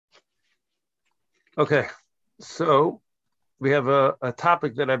Okay, so we have a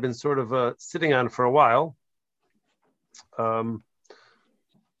topic that I've been sort of sitting on for a while. Um,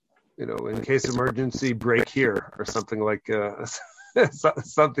 in case of emergency, break here or something like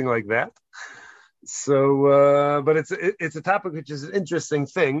something like that. So, but it's a topic which is an interesting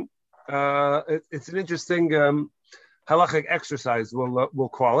thing. It's an interesting halachic exercise. We'll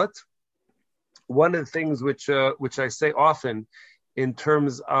call it. One of the things which I say often in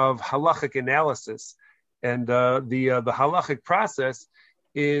terms of halachic analysis and the halachic process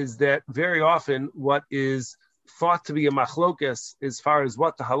is that very often what is thought to be a machlokas as far as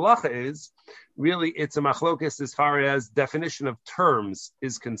what the halacha is, really it's a machlokas as far as definition of terms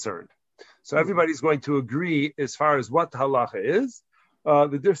is concerned. So everybody's going to agree as far as what the halacha is.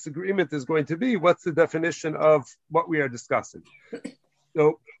 The disagreement is going to be what's the definition of what we are discussing.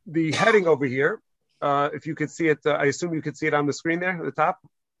 So the heading over here, if you could see it, I assume you could see it on the screen there at the top.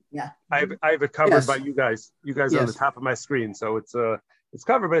 Yeah, I have it covered by you guys. You guys are on the top of my screen, so it's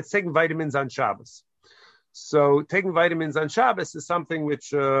covered. But it's taking vitamins on Shabbos. So taking vitamins on Shabbos is something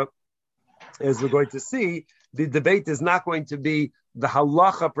which, as we're going to see, the debate is not going to be the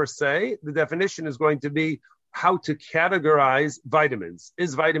halacha per se. The definition is going to be how to categorize vitamins.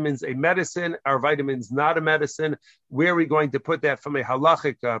 Is vitamins a medicine? Are vitamins not a medicine? Where are we going to put that from a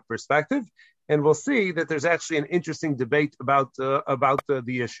halachic perspective? And we'll see that there's actually an interesting debate about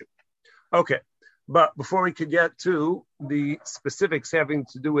the issue. Okay, but before we could get to the specifics having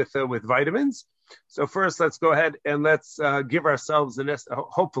to do with vitamins, so first let's go ahead and let's give ourselves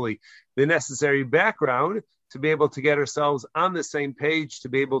hopefully the necessary background to be able to get ourselves on the same page, to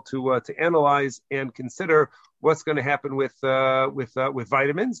be able to analyze and consider what's going to happen with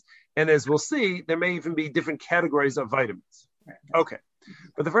vitamins. And as we'll see, there may even be different categories of vitamins. Okay,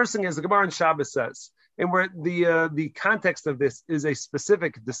 but the first thing is the Gemara in Shabbos says, and where the context of this is a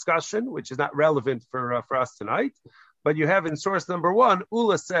specific discussion, which is not relevant for us tonight. But you have in source number 1,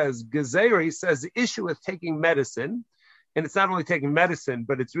 Ula says, Gezeri says the issue with taking medicine, and it's not only taking medicine,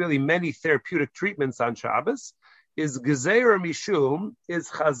 but it's really many therapeutic treatments on Shabbos, is Gezerah Mishum, is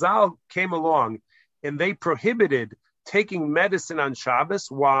Chazal came along and they prohibited taking medicine on Shabbos.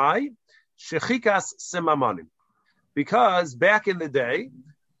 Why? Shechikas Semamanim. Because back in the day,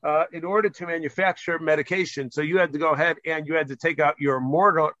 in order to manufacture medication, so you had to go ahead and you had to take out your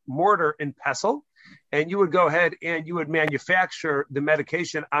mortar and pestle, and you would go ahead and you would manufacture the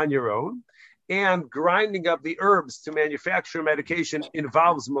medication on your own. And grinding up the herbs to manufacture medication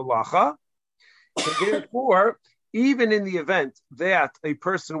involves malacha. And therefore, even in the event that a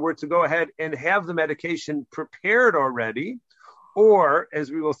person were to go ahead and have the medication prepared already, or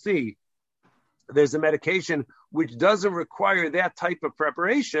as we will see, there's a medication which doesn't require that type of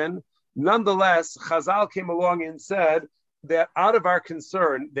preparation, nonetheless, Chazal came along and said that out of our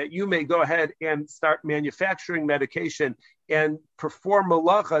concern that you may go ahead and start manufacturing medication and perform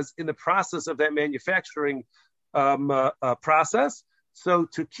malachas in the process of that manufacturing process. So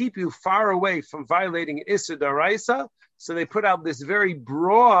to keep you far away from violating Issa Daraisa, so they put out this very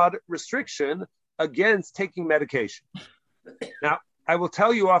broad restriction against taking medication. Now, I will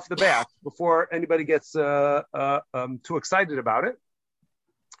tell you off the bat, before anybody gets too excited about it,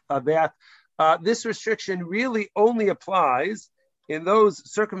 that this restriction really only applies in those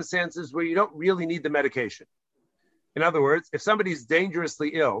circumstances where you don't really need the medication. In other words, if somebody's dangerously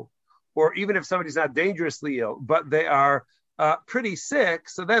ill, or even if somebody's not dangerously ill, but they are pretty sick,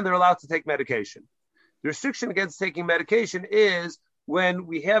 so then they're allowed to take medication. The restriction against taking medication is when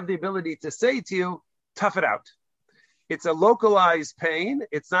we have the ability to say to you, tough it out. It's a localized pain.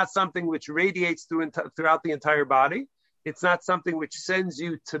 It's not something which radiates throughout the entire body. It's not something which sends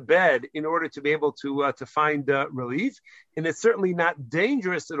you to bed in order to be able to find relief. And it's certainly not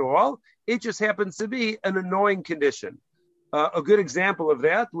dangerous at all. It just happens to be an annoying condition. A good example of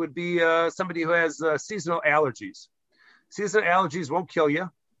that would be somebody who has seasonal allergies. Seasonal allergies won't kill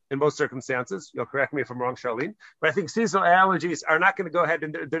you in most circumstances. You'll correct me if I'm wrong, Charlene. But I think seasonal allergies are not going to go ahead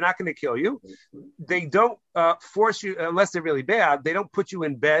and they're not going to kill you. They don't force you, unless they're really bad, they don't put you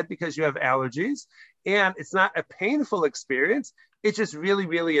in bed because you have allergies. And it's not a painful experience. It's just really,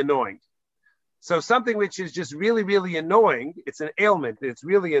 really annoying. So something which is just really, really annoying, it's an ailment. It's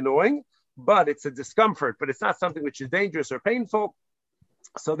really annoying, but it's a discomfort. But it's not something which is dangerous or painful.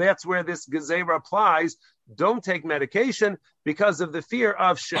 So that's where this gezerah applies. Don't take medication because of the fear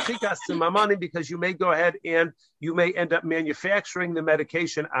of shechikas simamanim, because you may go ahead and you may end up manufacturing the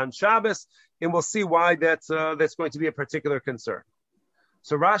medication on Shabbos, and we'll see why that's going to be a particular concern.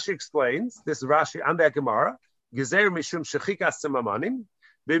 So Rashi explains, this is Rashi on that Gemara, Gezer mishum shechikas simamanim,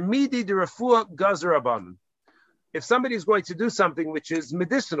 b'midi derafua gazeraban. if somebody is going to do something which is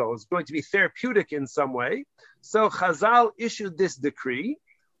medicinal, is going to be therapeutic in some way, so Chazal issued this decree.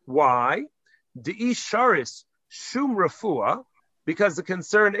 Why? De'i sharis shum refuah, because the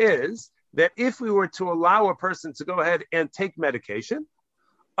concern is that if we were to allow a person to go ahead and take medication,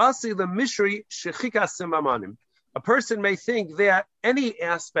 asi the mishri shechika simamanim, a person may think that any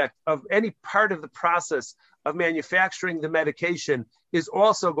aspect of any part of the process of manufacturing the medication is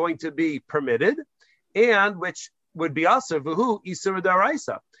also going to be permitted, and which would be also vuhu isur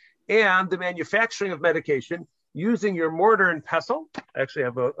daraisa, and the manufacturing of medication using your mortar and pestle. I actually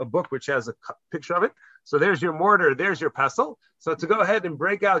have a book which has a picture of it. So there's your mortar, there's your pestle. So to go ahead and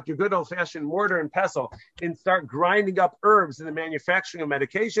break out your good old-fashioned mortar and pestle and start grinding up herbs in the manufacturing of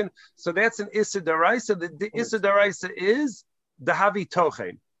medication, so that's an Issa Daraisa. The Issa Daraisa is the Havi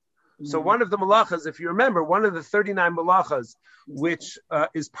Tochen. So one of the malachas, if you remember, one of the 39 malachas, which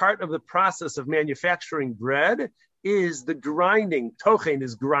is part of the process of manufacturing bread, is the grinding. Tochen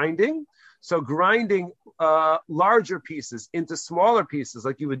is grinding. So grinding larger pieces into smaller pieces,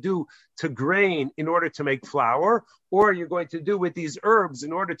 like you would do to grain in order to make flour, or you're going to do with these herbs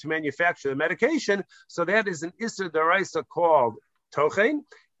in order to manufacture the medication. So that is an Issa Daraisa called Tochen.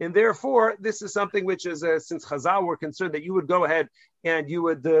 And therefore, this is something which is, since Chazal were concerned that you would go ahead and you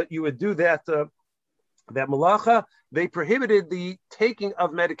would do that malacha, they prohibited the taking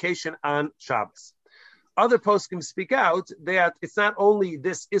of medication on Shabbos. Other poskim speak out that it's not only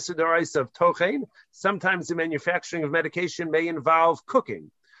this Issa Daraisa of Tochen, sometimes the manufacturing of medication may involve cooking.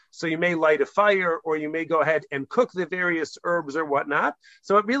 So you may light a fire, or you may go ahead and cook the various herbs or whatnot.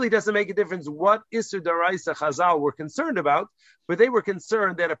 So it really doesn't make a difference what Issa Daraisa Chazal were concerned about, but they were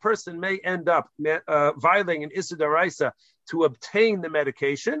concerned that a person may end up violating an Issa Daraisa to obtain the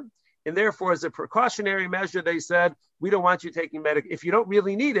medication. And therefore, as a precautionary measure, they said, we don't want you taking medication. If you don't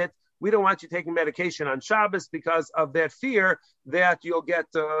really need it, we don't want you taking medication on Shabbos, because of that fear that you'll get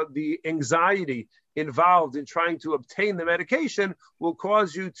the anxiety involved in trying to obtain the medication will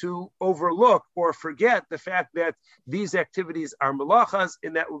cause you to overlook or forget the fact that these activities are malachas,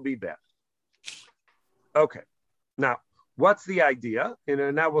 and that would be bad. Okay. Now, what's the idea?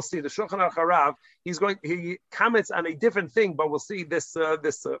 Now we'll see the Shulchan Aruch Harav. He comments on a different thing, but we'll see this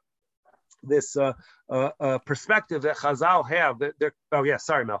perspective that Chazal have. Oh yeah,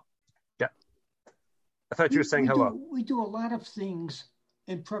 sorry, Mel. I thought you were saying hello. We do a lot of things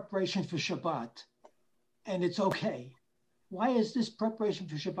in preparation for Shabbat, and it's okay. Why is this preparation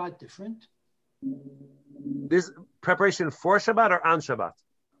for Shabbat different? This preparation for Shabbat or on Shabbat?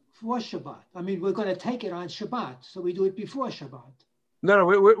 For Shabbat. I mean, we're going to take it on Shabbat, so we do it before Shabbat. No,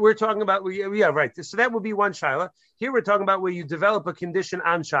 we're talking about, yeah, right. So that would be one shaila. Here we're talking about where you develop a condition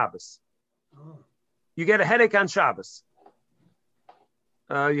on Shabbos. Oh. You get a headache on Shabbos.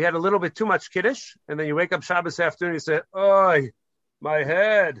 You had a little bit too much kiddush, and then you wake up Shabbos afternoon and you say, "Oi, my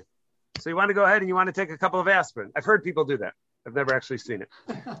head." So you want to go ahead and you want to take a couple of aspirin. I've heard people do that. I've never actually seen it.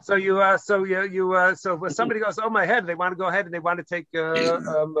 So when somebody goes, "Oh, my head," they want to go ahead and they want to take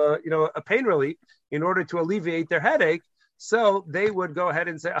a pain relief in order to alleviate their headache. So they would go ahead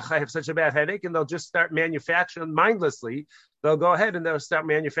and say, "I have such a bad headache," and they'll just start manufacturing mindlessly. They'll go ahead and they'll start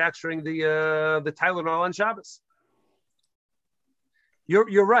manufacturing the Tylenol on Shabbos.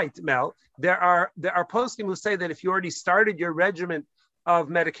 You're right, Mel. There are poskim who say that if you already started your regimen of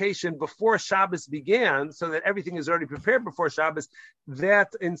medication before Shabbos began, so that everything is already prepared before Shabbos,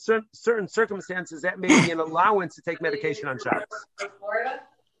 that in certain circumstances that may be an allowance to take medication on Shabbos.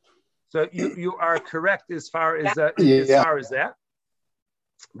 So you are correct as far as that.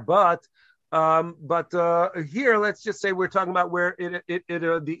 But here, let's just say we're talking about where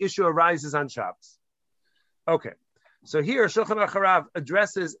the issue arises on Shabbos. Okay. So here, Shulchan Aruch Harav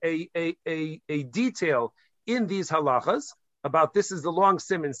addresses a detail in these halachas about this is the long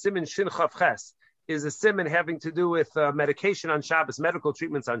siman Shin Chav Ches, is a siman having to do with medication on Shabbos, medical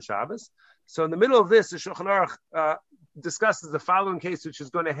treatments on Shabbos. So in the middle of this, the Shulchan Aruch discusses the following case, which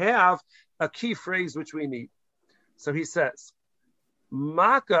is going to have a key phrase which we need. So he says,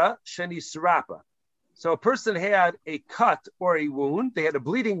 Maka Sheni Srapa. So a person had a cut or a wound, they had a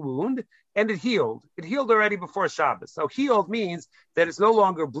bleeding wound, and it healed. It healed already before Shabbos. So healed means that it's no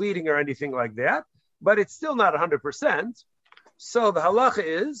longer bleeding or anything like that, but it's still not 100%. So the halacha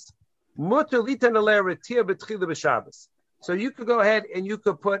is, so you could go ahead and you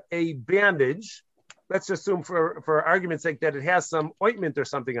could put a bandage. Let's assume for argument's sake that it has some ointment or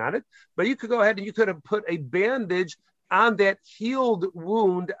something on it, but you could go ahead and you could have put a bandage on that healed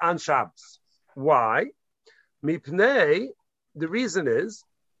wound on Shabbos. Why? Mipnei, the reason is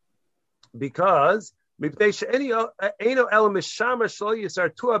because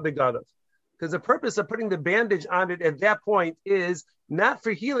because the purpose of putting the bandage on it at that point is not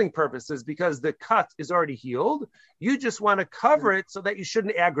for healing purposes, because the cut is already healed. You just want to cover it so that you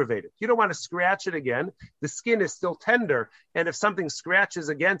shouldn't aggravate it. You don't want to scratch it again. The skin is still tender, and if something scratches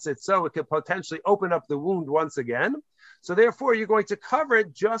against it, so it could potentially open up the wound once again. So therefore, you're going to cover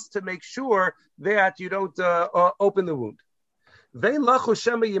it just to make sure that you don't open the wound.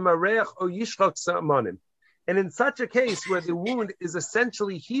 And in such a case where the wound is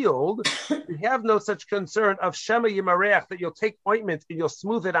essentially healed, you have no such concern of shema yimarech, that you'll take ointment and you'll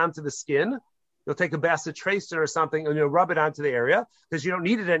smooth it onto the skin. You'll take a Bassett tracer or something and you'll rub it onto the area because you don't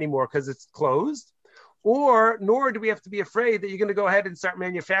need it anymore because it's closed. Or nor do we have to be afraid that you're going to go ahead and start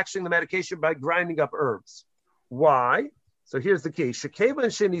manufacturing the medication by grinding up herbs. Why? So here's the key. Shekeva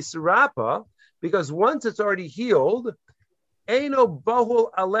and sheni surapa, because once it's already healed, eino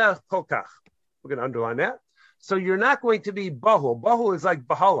bahul alech kolkach. We're going to underline that. So you're not going to be bahul. Bahul is like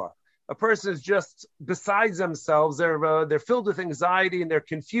bahala. A person is just besides themselves. They're filled with anxiety and they're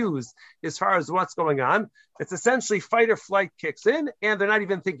confused as far as what's going on. It's essentially fight or flight kicks in, and they're not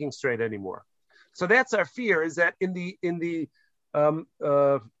even thinking straight anymore. So that's our fear: is that in the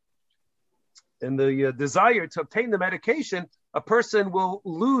desire to obtain the medication, a person will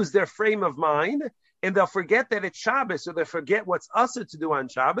lose their frame of mind. And they'll forget that it's Shabbos, or they'll forget what's usher to do on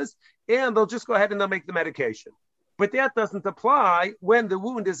Shabbos, and they'll just go ahead and they'll make the medication. But that doesn't apply when the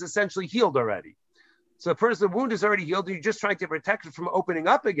wound is essentially healed already. So the wound is already healed, and you're just trying to protect it from opening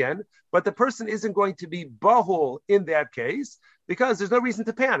up again, but the person isn't going to be bahul in that case, because there's no reason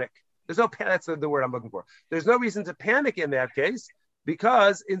to panic. That's the word I'm looking for. There's no reason to panic in that case,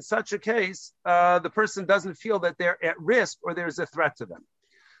 because in such a case, the person doesn't feel that they're at risk or there's a threat to them.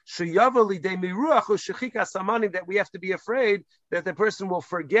 That we have to be afraid that the person will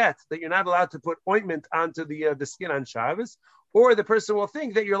forget that you're not allowed to put ointment onto the skin on Shabbos, or the person will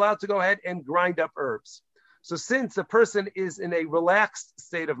think that you're allowed to go ahead and grind up herbs. So since the person is in a relaxed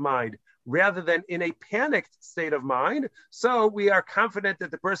state of mind rather than in a panicked state of mind, so we are confident that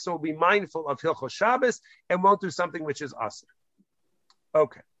the person will be mindful of Hilchos Shabbos and won't do something which is asur.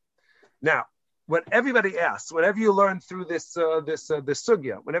 Okay. Now, what everybody asks, whatever you learn through this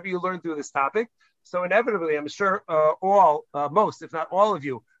sugya, whenever you learn through this topic, so inevitably, I'm sure most, if not all of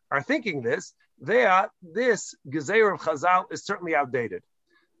you, are thinking this Gezeira of Chazal is certainly outdated,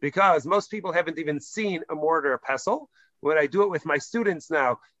 because most people haven't even seen a mortar or pestle. When I do it with my students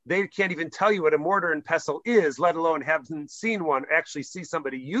now, they can't even tell you what a mortar and pestle is, let alone haven't seen one, actually see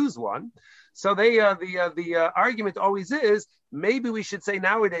somebody use one. So the argument always is, maybe we should say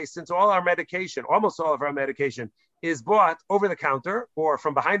nowadays, since almost all of our medication is bought over the counter or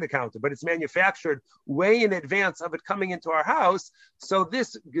from behind the counter, but it's manufactured way in advance of it coming into our house, so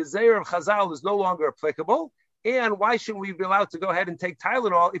this Gezeira of Chazal is no longer applicable. And why shouldn't we be allowed to go ahead and take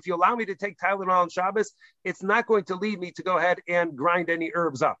Tylenol? If you allow me to take Tylenol on Shabbos, it's not going to lead me to go ahead and grind any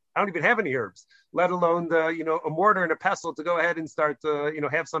herbs up. I don't even have any herbs, let alone a mortar and a pestle to go ahead and start to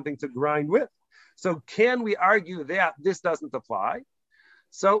have something to grind with. So can we argue that this doesn't apply?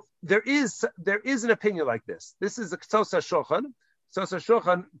 So there is an opinion like this. This is the Ktsos HaShulchan. Ktsos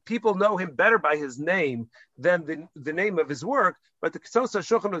HaShulchan, people know him better by his name than the name of his work, but the Ktsos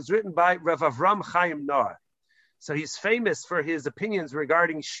HaShulchan was written by Rav Avram Chaim Noah. So he's famous for his opinions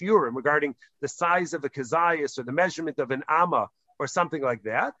regarding shiurim, regarding the size of a kazayas or the measurement of an amma or something like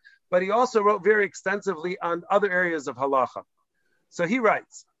that. But he also wrote very extensively on other areas of halacha. So he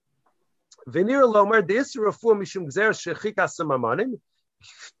writes, "V'nir lomar de'israfu mishum gzer shechika samamanim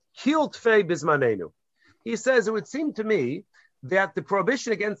kil tfei bizmanenu." He says, it would seem to me that the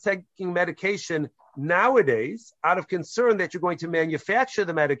prohibition against taking medication nowadays, out of concern that you're going to manufacture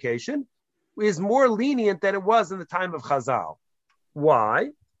the medication, is more lenient than it was in the time of Chazal.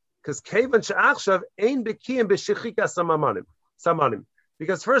 Why? Because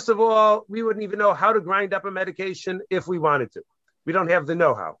Because first of all, we wouldn't even know how to grind up a medication if we wanted to. We don't have the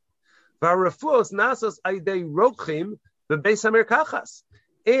know-how. And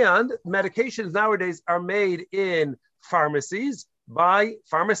medications nowadays are made in pharmacies by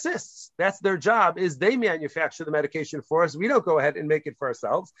pharmacists. That's their job, is they manufacture the medication for us. We don't go ahead and make it for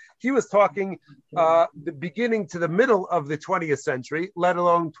ourselves. He was talking the beginning to the middle of the 20th century, let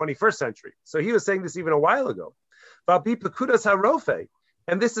alone 21st century. So he was saying this even a while ago. And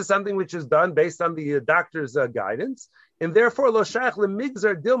this is something which is done based on the doctor's guidance. And therefore, and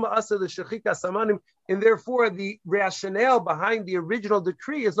therefore the rationale behind the original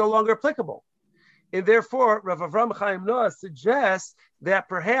decree is no longer applicable. And therefore, Rav Avram Chaim Noah suggests that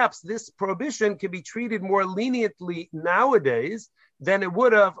perhaps this prohibition can be treated more leniently nowadays than it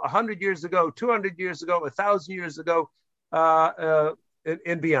would have 100 years ago, 200 years ago, 1,000 years ago,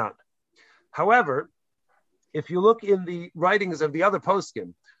 and beyond. However, if you look in the writings of the other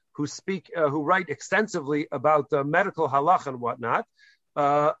poskim who write extensively about medical halach and whatnot,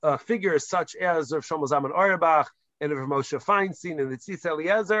 figures such as Rav Shlomo Zalman Auerbach and Rav Moshe Feinstein and the Tzitz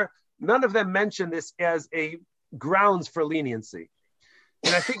Eliezer, none of them mention this as a grounds for leniency.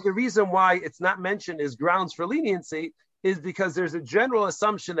 And I think the reason why it's not mentioned as grounds for leniency is because there's a general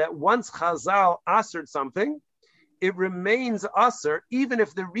assumption that once Chazal assered something, it remains asser, even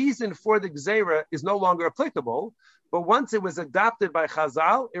if the reason for the gzeira is no longer applicable. But once it was adopted by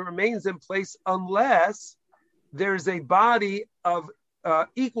Chazal, it remains in place unless there's a body of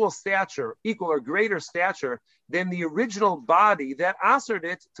equal or greater stature than the original body that assered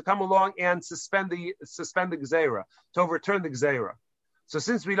it to come along and suspend the gzeira, to overturn the gzeira. So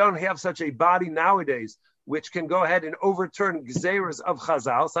since we don't have such a body nowadays which can go ahead and overturn gzeiras of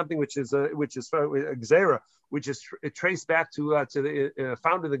Chazal, something which is a gzeira, which is traced back to the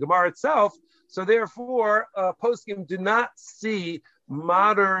found in the Gemara itself. So therefore, poskim do not see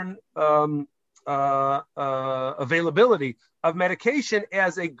modern availability of medication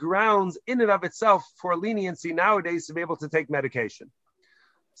as a grounds in and of itself for leniency nowadays to be able to take medication.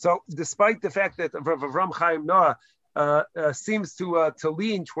 So despite the fact that Avram Chaim Noah seems to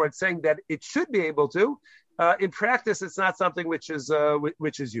lean towards saying that it should be able to, in practice, it's not something which is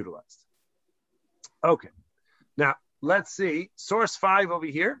utilized. Okay, now let's see source 5 over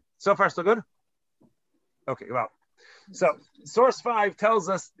here. So far, so good. Okay, well, so source 5 tells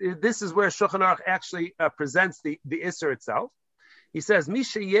us this is where Shulchan Aruch actually presents the Isser itself. He says,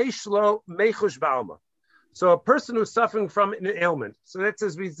 Misha yeshlo mechush ba'alma. So a person who's suffering from an ailment, so that's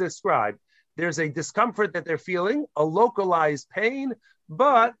as we described, there's a discomfort that they're feeling, a localized pain,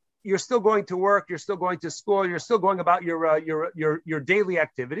 but you're still going to work, you're still going to school, you're still going about your daily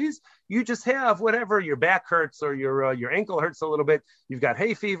activities. You just have whatever, your back hurts or your ankle hurts a little bit, you've got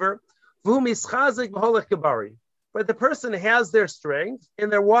hay fever. But the person has their strength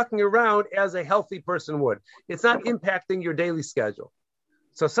and they're walking around as a healthy person would. It's not impacting your daily schedule.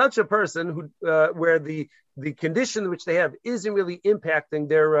 So such a person who where the condition which they have isn't really impacting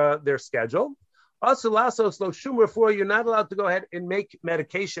their schedule. Also, you're not allowed to go ahead and make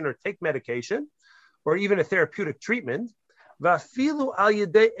medication or take medication, or even a therapeutic treatment.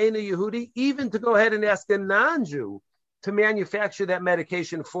 Even to go ahead and ask a non-Jew to manufacture that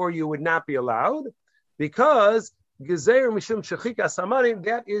medication for you would not be allowed, because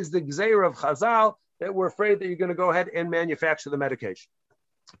that is the gzeir of Chazal, that we're afraid that you're going to go ahead and manufacture the medication.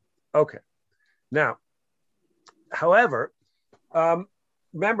 Okay. Now, however,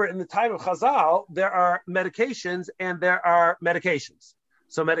 remember, in the time of Chazal, there are medications and there are medications.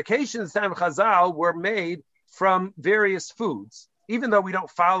 So medications in the time of Chazal were made from various foods, even though we don't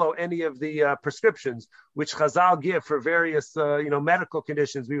follow any of the prescriptions which Chazal give for various medical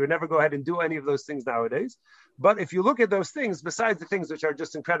conditions. We would never go ahead and do any of those things nowadays. But if you look at those things, besides the things which are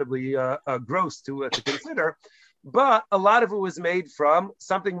just incredibly gross to consider, but a lot of it was made from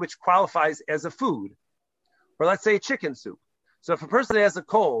something which qualifies as a food, or let's say chicken soup. So if a person has a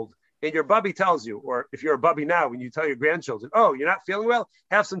cold and your bubby tells you, or if you're a bubby now, when you tell your grandchildren, oh, you're not feeling well,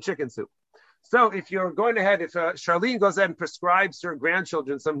 have some chicken soup. So if you're going ahead, if Charlene goes ahead and prescribes her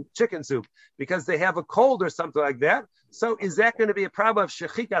grandchildren some chicken soup because they have a cold or something like that, so is that going to be a problem of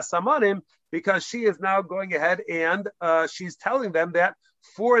shechika samanim, because she is now going ahead and she's telling them that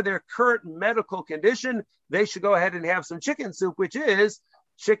for their current medical condition, they should go ahead and have some chicken soup, which is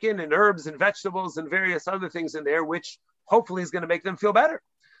chicken and herbs and vegetables and various other things in there, which hopefully is going to make them feel better.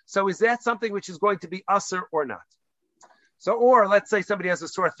 So is that something which is going to be usser or not? So, or let's say somebody has a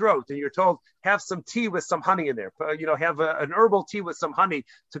sore throat and you're told, have some tea with some honey in there, have an herbal tea with some honey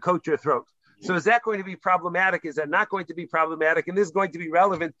to coat your throat. So is that going to be problematic? Is that not going to be problematic? And this is going to be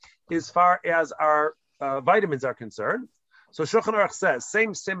relevant as far as our vitamins are concerned. So Shulchan Aruch says,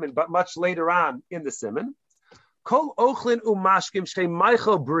 same siman, but much later on in the siman, Kol ochlin umashkim shtei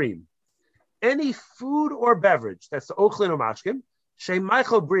meichel brim. Any food or beverage, that's the ochlin umashkim, shtei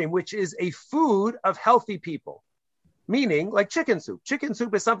meichel brim, which is a food of healthy people. Meaning, like chicken soup. Chicken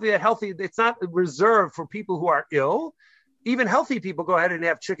soup is something that healthy, it's not reserved for people who are ill. Even healthy people go ahead and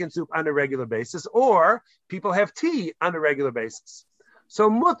have chicken soup on a regular basis, or people have tea on a regular basis. So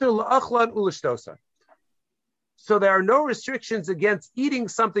mutter la'achlan ulishtosa. So there are no restrictions against eating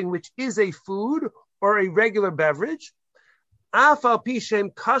something which is a food or a regular beverage. Afal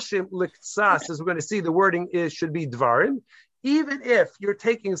pishem kashim liktsas, as we're going to see, the wording should be dvarim. Even if you're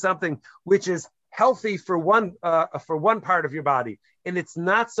taking something which is healthy for one part of your body, and it's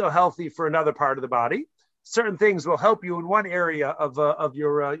not so healthy for another part of the body. Certain things will help you in one area of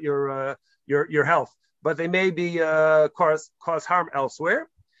your health, but they may be cause harm elsewhere.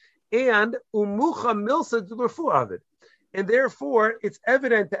 and umucha milsa d'lurfu avid. And therefore, it's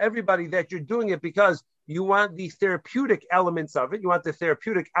evident to everybody that you're doing it because you want the therapeutic elements of it. You want the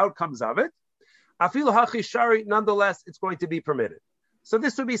therapeutic outcomes of it. Afilu hachishari, nonetheless, it's going to be permitted. So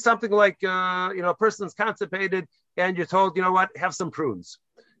this would be something like, a person's constipated and you're told, you know what, have some prunes.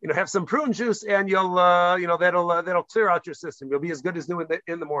 Have some prune juice and you'll, that'll clear out your system. You'll be as good as new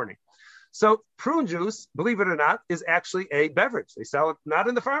in the morning. So prune juice, believe it or not, is actually a beverage. They sell it not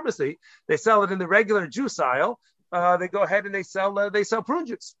in the pharmacy. They sell it in the regular juice aisle. They go ahead and they sell prune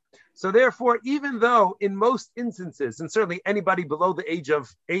juice. So therefore, even though in most instances, and certainly anybody below the age of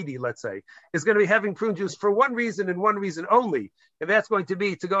 80, let's say, is going to be having prune juice for one reason and one reason only, and that's going to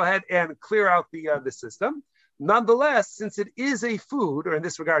be to go ahead and clear out the system. Nonetheless, since it is a food, or in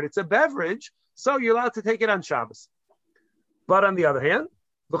this regard, it's a beverage, so you're allowed to take it on Shabbos. But on the other hand,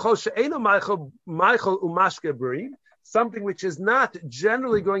 something which is not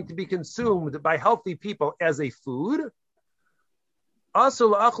generally going to be consumed by healthy people as a food, also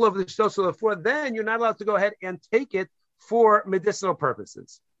then you're not allowed to go ahead and take it for medicinal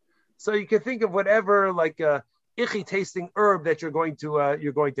purposes. So you can think of whatever like ichi tasting herb that you're going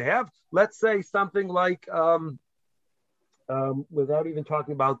to have. Let's say something like without even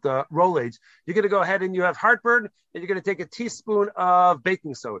talking about Rolaids, you're going to go ahead and you have heartburn and you're going to take a teaspoon of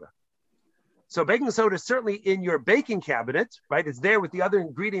baking soda. So baking soda is certainly in your baking cabinet, right? It's there with the other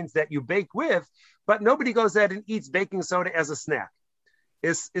ingredients that you bake with, but nobody goes ahead and eats baking soda as a snack.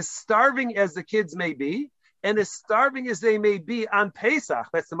 As starving as the kids may be, and as starving as they may be on Pesach,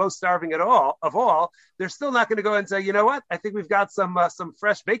 that's the most starving of all, they're still not going to go and say, you know what, I think we've got some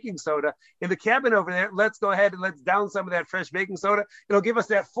fresh baking soda in the cabinet over there. Let's go ahead and let's down some of that fresh baking soda. It'll give us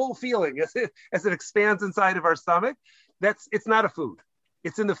that full feeling as it expands inside of our stomach. It's not a food.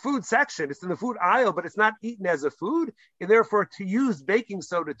 It's in the food section. It's in the food aisle, but it's not eaten as a food. And therefore, to use baking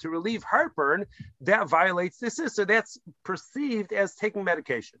soda to relieve heartburn, that violates this. So that's perceived as taking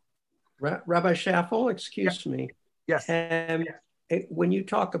medication. Rabbi Schaffel, excuse me. Yes. When you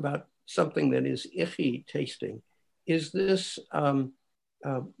talk about something that is icky tasting, is this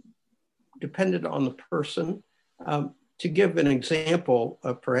dependent on the person? To give an example,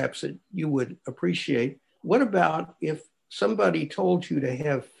 perhaps that you would appreciate, what about if somebody told you to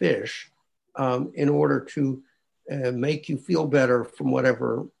have fish in order to make you feel better from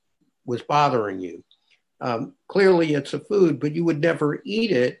whatever was bothering you? Clearly it's a food, but you would never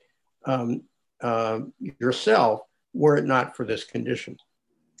eat it yourself were it not for this condition.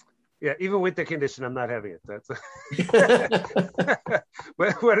 Yeah, even with the condition, I'm not having it. That's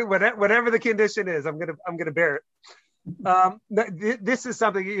whatever the condition is, I'm gonna bear it. This is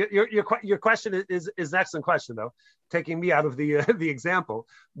something. Your question is an excellent question, though, taking me out of the example.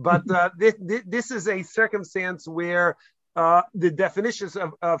 But this is a circumstance where the definitions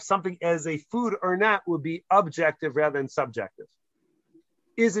of something as a food or not would be objective rather than subjective.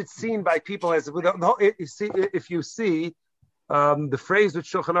 Is it seen by people as if you see the phrase which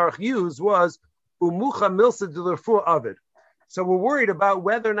Shulchan Aruch used was umucha milsa d'lurfu avid. So we're worried about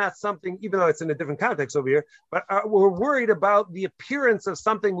whether or not something, even though it's in a different context over here, but we're worried about the appearance of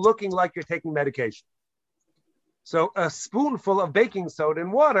something looking like you're taking medication. So a spoonful of baking soda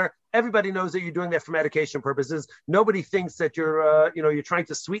and water, everybody knows that you're doing that for medication purposes. Nobody thinks that you're trying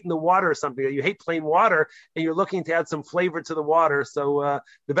to sweeten the water or something, that you hate plain water and you're looking to add some flavor to the water. So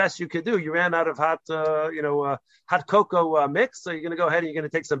the best you could do, you ran out of hot cocoa mix. So you're going to go ahead and you're going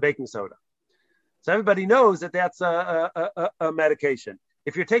to take some baking soda. So everybody knows that that's a medication.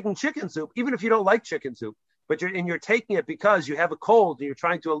 If you're taking chicken soup, even if you don't like chicken soup, but you're taking it because you have a cold and you're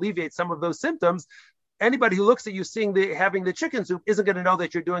trying to alleviate some of those symptoms, anybody who looks at you having the chicken soup isn't going to know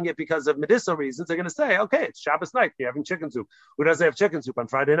that you're doing it because of medicinal reasons. They're going to say, okay, it's Shabbos night, you're having chicken soup. Who doesn't have chicken soup on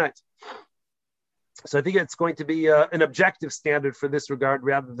Friday nights? So I think it's going to be an objective standard for this regard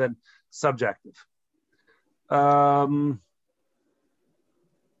rather than subjective.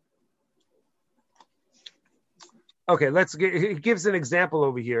 Okay, he gives an example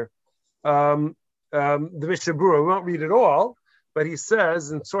over here. The Mishnah Berurah, we won't read it all, but he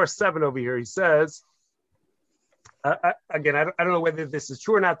says in source 7 over here, he says, again, I don't know whether this is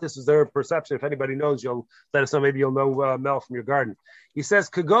true or not. This is their perception. If anybody knows, you'll let us know. Maybe you'll know Mel from your garden. He says,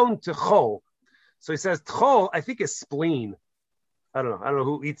 Kagon Techol. So he says, Techol, I think is spleen. I don't know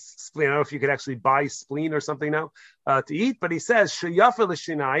who eats spleen. I don't know if you could actually buy spleen or something now to eat, but he says, Shayafa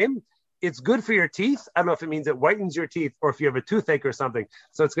l'shinayim. It's good for your teeth. I don't know if it means it whitens your teeth or if you have a toothache or something.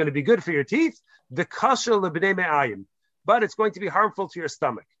 So it's going to be good for your teeth. The kasha lebnei me'ayim. But it's going to be harmful to your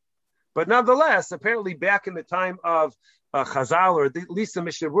stomach. But nonetheless, apparently back in the time of Chazal, or at least the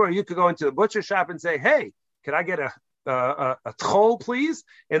Mishnah Berurah, you could go into the butcher shop and say, hey, can I get tchol, please,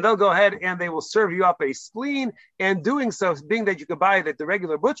 and they'll go ahead and they will serve you up a spleen. And doing so, being that you could buy it at the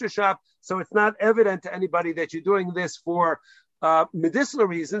regular butcher shop, so it's not evident to anybody that you're doing this for medicinal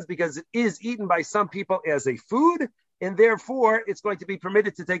reasons, because it is eaten by some people as a food, and therefore it's going to be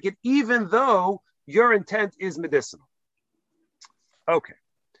permitted to take it, even though your intent is medicinal. Okay.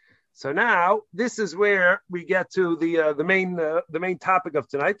 So now this is where we get to the main topic of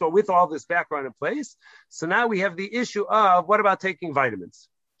tonight. So with all this background in place, so now we have the issue of what about taking vitamins?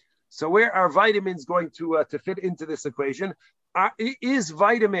 So where are vitamins going to fit into this equation? Is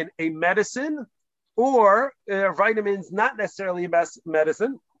vitamin a medicine, or are vitamins not necessarily a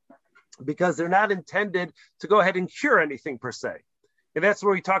medicine because they're not intended to go ahead and cure anything per se? And that's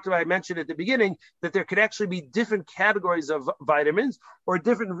where we talked about, I mentioned at the beginning, that there could actually be different categories of vitamins or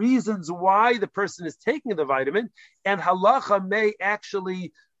different reasons why the person is taking the vitamin. And halacha may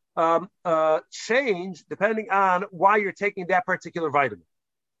actually change depending on why you're taking that particular vitamin.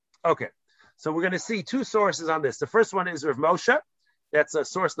 Okay, so we're going to see two sources on this. The first one is Rav Moshe. That's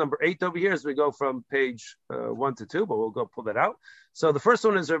source number 8 over here as we go from page 1 to 2, but we'll go pull that out. So the first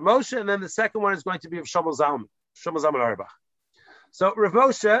one is Rav Moshe, and then the second one is going to be of Shlomo Zalman Auerbach. So Rav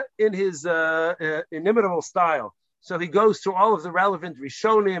Moshe, in his inimitable style, so he goes through all of the relevant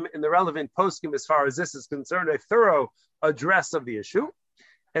Rishonim and the relevant poskim as far as this is concerned, a thorough address of the issue.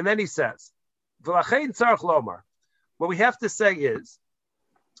 And then he says, V'lachein tzarich lomar. What we have to say is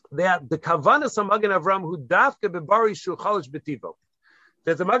that the Kavanas HaMagen Avram hu dafke bebari shu chalish b'tivo.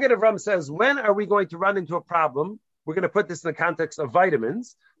 That the Magen Avram says, when are we going to run into a problem? We're going to put this in the context of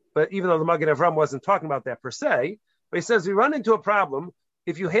vitamins, but even though the Magen Avram wasn't talking about that per se, but he says we run into a problem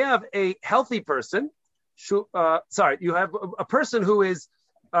if you have a healthy person. You have a person who is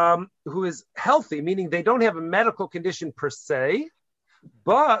healthy, meaning they don't have a medical condition per se,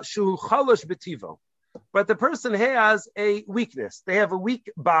 but shu chalosh b'tivo. But the person has a weakness. They have a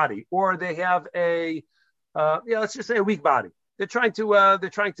weak body, or they have let's just say a weak body. They're trying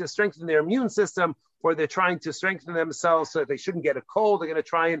to strengthen their immune system, or they're trying to strengthen themselves so that they shouldn't get a cold. They're going to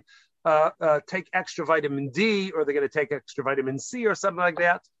try and take extra vitamin D, or they're going to take extra vitamin C or something like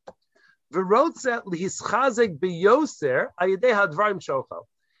that.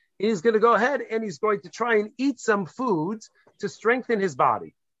 He's going to go ahead and he's going to try and eat some foods to strengthen his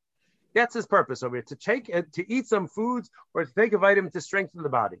body. That's his purpose over here, to eat some foods or to take a vitamin to strengthen the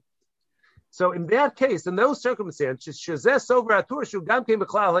body. So in that case, in those circumstances, so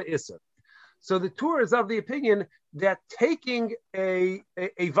the Torah is of the opinion that taking a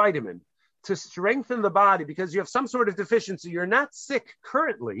vitamin to strengthen the body because you have some sort of deficiency, you're not sick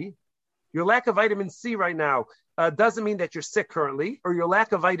currently, your lack of vitamin C right now doesn't mean that you're sick currently, or your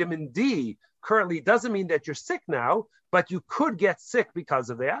lack of vitamin D currently doesn't mean that you're sick now, but you could get sick because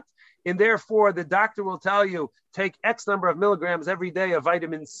of that. And therefore, the doctor will tell you, take X number of milligrams every day of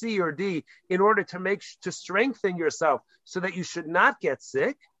vitamin C or D in order to strengthen yourself so that you should not get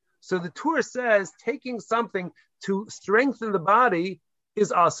sick. So the Torah says taking something to strengthen the body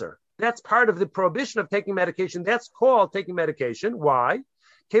is asur. That's part of the prohibition of taking medication. That's called taking medication. Why?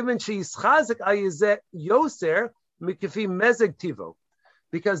 Because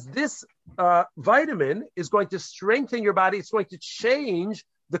this vitamin is going to strengthen your body. It's going to change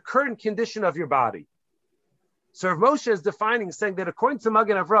the current condition of your body. So Rav Moshe is defining, saying that according to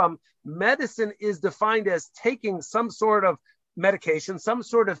Magen Avram, medicine is defined as taking some sort of medication, some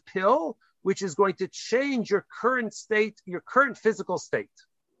sort of pill, which is going to change your current state, your current physical state.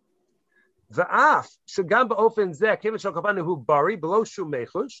 And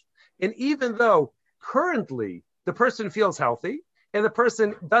even though currently the person feels healthy and the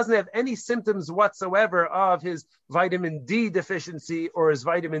person doesn't have any symptoms whatsoever of his vitamin D deficiency or his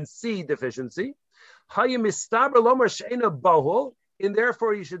vitamin C deficiency, and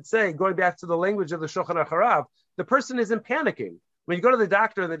therefore you should say, going back to the language of the Shulchan Aruch, the person isn't panicking. When you go to the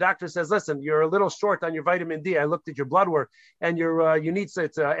doctor and the doctor says, listen, you're a little short on your vitamin D. I looked at your blood work and you need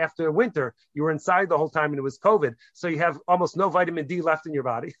after winter, you were inside the whole time and it was COVID. So you have almost no vitamin D left in your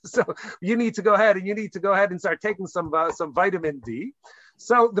body. So you need to go ahead and start taking some vitamin D.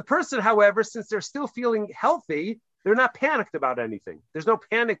 So the person, however, since they're still feeling healthy, they're not panicked about anything. There's no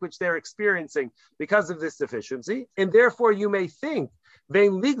panic which they're experiencing because of this deficiency. And therefore you may think,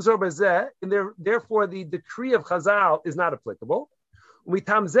 and therefore the decree of Chazal is not applicable. And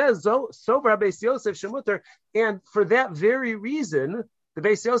for that very reason, the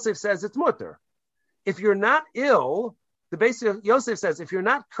Beis Yosef says it's mutter. If you're not ill, the Beis Yosef says, if you're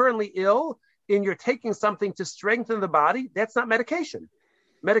not currently ill and you're taking something to strengthen the body, that's not medication.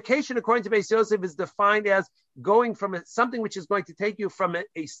 Medication, according to Beis Yosef, is defined as going from something which is going to take you from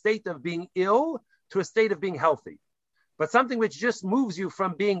a state of being ill to a state of being healthy. But something which just moves you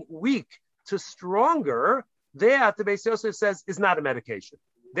from being weak to stronger, that the Beis Yosef says is not a medication.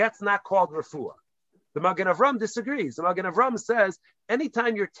 That's not called refuah. The Magen Avram disagrees. The Magen Avram says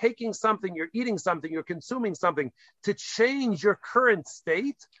anytime you're taking something, you're eating something, you're consuming something to change your current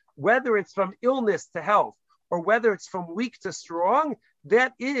state, whether it's from illness to health or whether it's from weak to strong,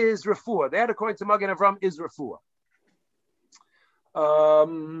 that is refuah. That, according to Magen Avram, is refuah.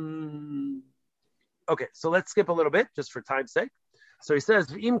 Okay, so let's skip a little bit just for time's sake. So he says,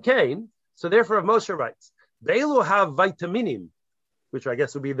 V'im kain, so therefore Rav Moshe writes, Ve'elu have vitaminim, which I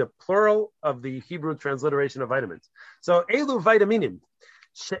guess would be the plural of the Hebrew transliteration of vitamins. So elu vitaminim,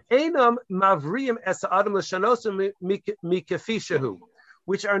 she'enam mavriim es adam l'shanosim mikefishahu,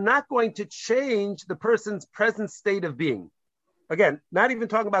 which are not going to change the person's present state of being. Again, not even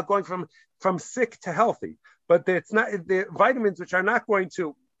talking about going from sick to healthy, but it's not the vitamins which are not going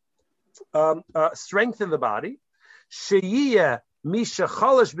to strengthen the body. She'yeh misha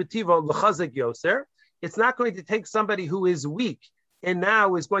chalash b'tivo l'chazek yoser. It's not going to take somebody who is weak and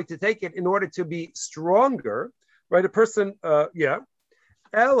now is going to take it in order to be stronger, right? A person,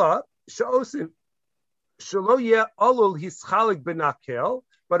 Ella she'osin shelo yeh alul hischalik benakel,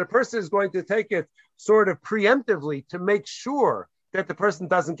 but a person is going to take it sort of preemptively to make sure that the person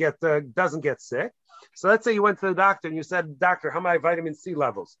doesn't get sick. So let's say you went to the doctor and you said, "Doctor, how are my vitamin C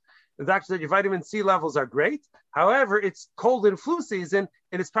levels?" The doctor said your vitamin C levels are great. However, it's cold and flu season,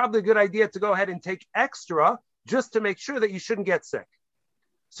 and it's probably a good idea to go ahead and take extra just to make sure that you shouldn't get sick.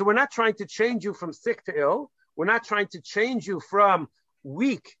 So we're not trying to change you from sick to ill. We're not trying to change you from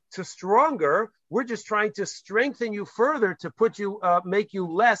weak to stronger. We're just trying to strengthen you further to put you, make you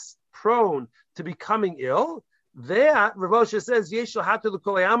less prone to becoming ill. That, Rav Moshe says, Yeshel hatu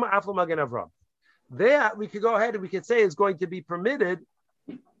l'kolayama aflo Magen Avram. That we could go ahead and we could say is going to be permitted,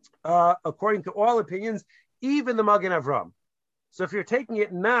 according to all opinions, even the Magen Avram. So if you're taking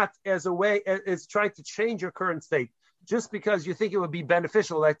it not as a way, as trying to change your current state, just because you think it would be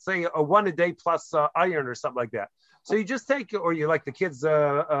beneficial, let's say a 1 a day plus iron or something like that. So you just take, or you like the kids'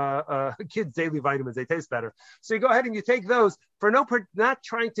 daily vitamins, they taste better. So you go ahead and you take those for not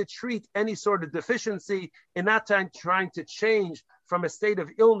trying to treat any sort of deficiency and not trying to change from a state of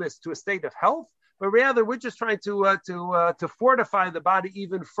illness to a state of health, but rather we're just trying to fortify the body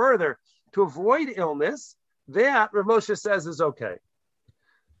even further to avoid illness. That Rav Moshe says is okay.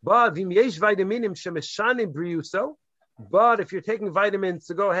 But if you're taking vitamins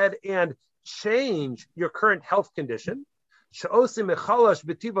to go ahead and change your current health condition,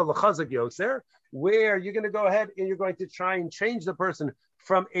 where you're going to go ahead and you're going to try and change the person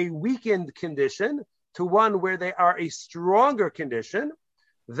from a weakened condition to one where they are a stronger condition,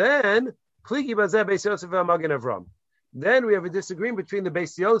 then we have a disagreement between the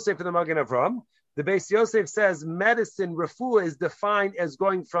Beis Yosef and the Magen Avram. The Beis Yosef says medicine, refuah, is defined as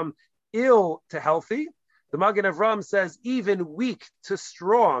going from ill to healthy. The Magen Avram says even weak to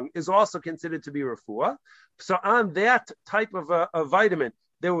strong is also considered to be refuah. So on that type of a vitamin,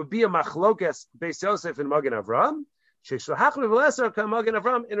 there would be a machlokes Beis Yosef and Magen Avram. Magen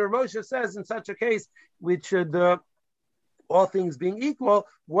Avram, and Rav Moshe says in such a case, which should, all things being equal,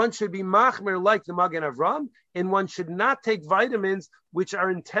 one should be machmer like the Magen Avram, and one should not take vitamins which are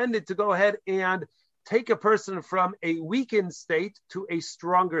intended to go ahead and take a person from a weakened state to a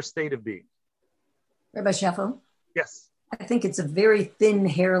stronger state of being. Rabbi Sheffel? Yes. I think it's a very thin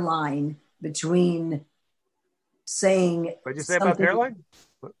hairline between saying... What did you say about hairline?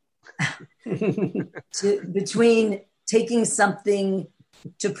 Between taking something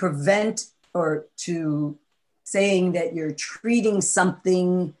to prevent or to saying that you're treating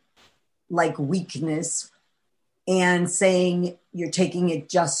something like weakness and saying you're taking it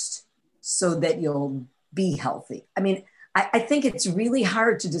just so that you'll be healthy. I mean, I think it's really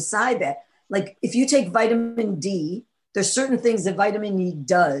hard to decide that. Like if you take vitamin D, there's certain things that vitamin D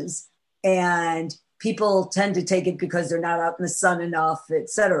does, and people tend to take it because they're not out in the sun enough,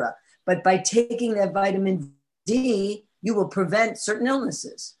 etc. But by taking that vitamin D, you will prevent certain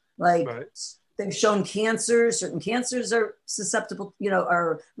illnesses. Like they've shown certain cancers are susceptible,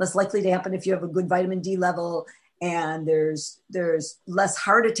 are less likely to happen if you have a good vitamin D level. And there's less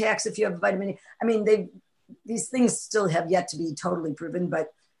heart attacks if you have vitamin D. I mean, these things still have yet to be totally proven,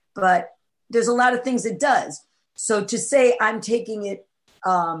 but there's a lot of things it does. So to say I'm taking it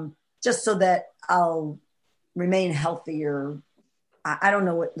just so that I'll remain healthier, I don't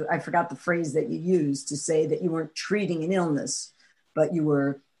know I forgot the phrase that you used to say that you weren't treating an illness, but you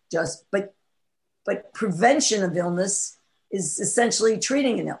were but prevention of illness is essentially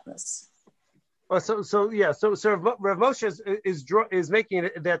treating an illness. So Rav Moshe is making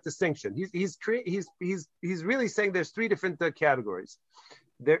that distinction. He's really saying there's three different categories.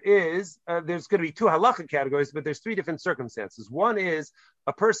 There's going to be two halacha categories, but there's three different circumstances. One is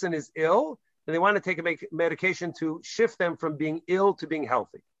a person is ill and they want to take a medication to shift them from being ill to being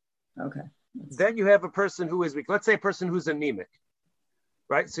healthy. Okay. Then you have a person who is weak. Let's say a person who's anemic,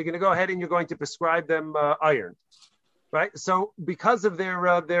 right? So you're going to go ahead and you're going to prescribe them iron, right? So because of their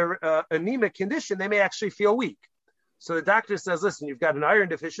anemic condition, they may actually feel weak. So the doctor says, listen, you've got an iron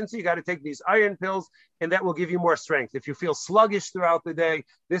deficiency. You got to take these iron pills, and that will give you more strength. If you feel sluggish throughout the day,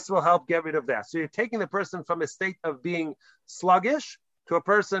 this will help get rid of that. So you're taking the person from a state of being sluggish to a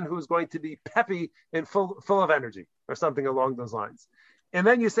person who's going to be peppy and full of energy or something along those lines. And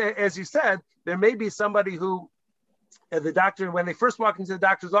then you say, as you said, there may be somebody who, the doctor, when they first walk into the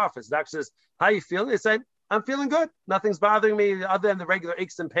doctor's office, the doctor says, how you feeling? They say, I'm feeling good. Nothing's bothering me other than the regular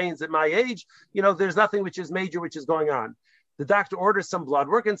aches and pains at my age. There's nothing which is major, which is going on. The doctor orders some blood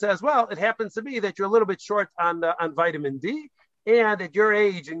work and says, well, it happens to be that you're a little bit short on vitamin D, and at your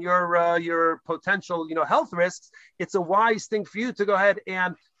age and your potential, health risks, it's a wise thing for you to go ahead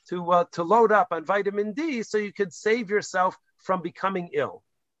and to load up on vitamin D so you could save yourself from becoming ill.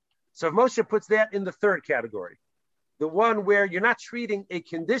 So if Moshe puts that in the third category, the one where you're not treating a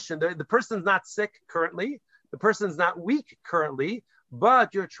condition, the person's not sick currently, the person's not weak currently,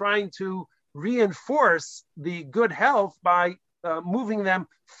 but you're trying to reinforce the good health by moving them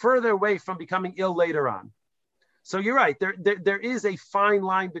further away from becoming ill later on. So you're right, there is a fine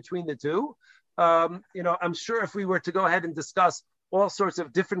line between the two. I'm sure if we were to go ahead and discuss all sorts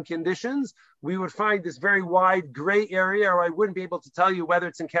of different conditions, we would find this very wide gray area, or I wouldn't be able to tell you whether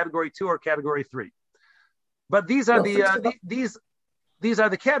it's in category 2 or category 3. But these are these are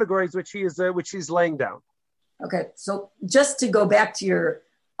the categories which he's laying down. Okay, so just to go back to your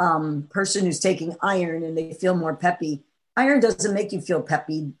person who's taking iron and they feel more peppy. Iron doesn't make you feel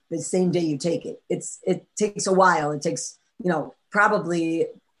peppy the same day you take it. It takes a while. It takes probably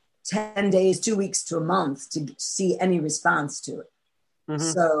 10 days, 2 weeks to a month to see any response to it.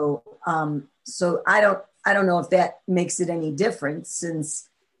 Mm-hmm. So I don't know if that makes it any different, since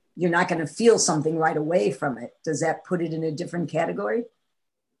you're not going to feel something right away from it. Does that put it in a different category?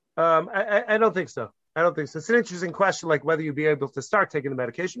 I don't think so. It's an interesting question, like whether you'd be able to start taking the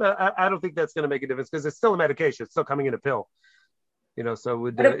medication, but I don't think that's going to make a difference because it's still a medication. It's still coming in a pill. So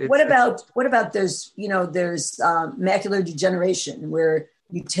what about there's macular degeneration where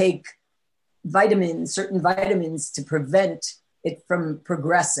you take certain vitamins to prevent it from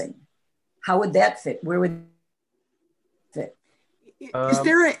progressing. How would that fit? Where would it fit? Is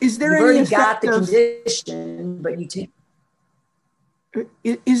there You've any already got the condition, but you take.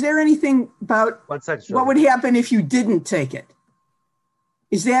 Is there anything about what would happen if you didn't take it?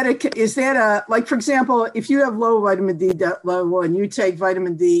 Is that a like, for example, if you have low vitamin D level and you take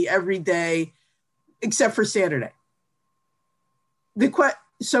vitamin D every day except for Saturday?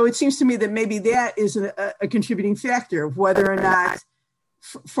 So it seems to me that maybe that is a contributing factor of whether or not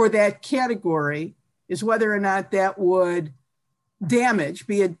for that category is whether or not that would be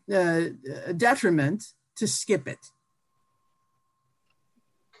a detriment to skip it.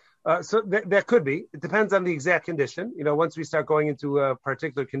 So that could be. It depends on the exact condition. Once we start going into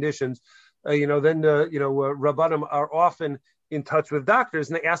particular conditions, then Rabbanim are often in touch with doctors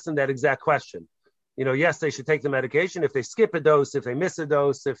and they ask them that exact question. Yes, they should take the medication. If they skip a dose, if they miss a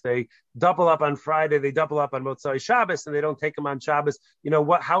dose, if they double up on Friday, they double up on Motzai Shabbos, and they don't take them on Shabbos.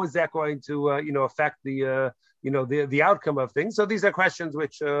 How is that going to affect the outcome of things? So these are questions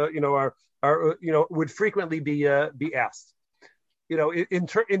which are would frequently be asked. In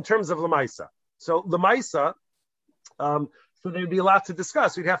terms of Lamaisa. So Lamaisa, so there'd be a lot to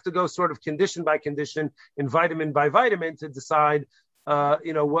discuss. We'd have to go sort of condition by condition and vitamin by vitamin to decide,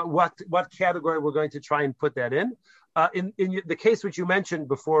 what category we're going to try and put that in. In the case which you mentioned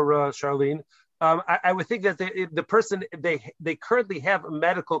before, Charlene, I would think that the person, they currently have a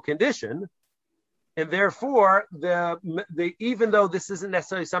medical condition, and therefore even though this isn't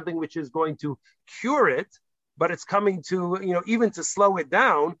necessarily something which is going to cure it, but it's coming to, even to slow it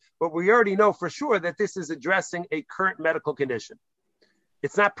down, but we already know for sure that this is addressing a current medical condition.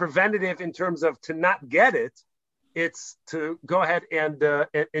 It's not preventative in terms of to not get it. It's to go ahead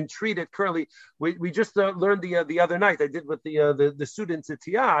and treat it currently. We just learned the other night, I did with the students at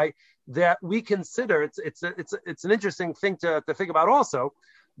TI, that we consider, it's an interesting thing to think about also,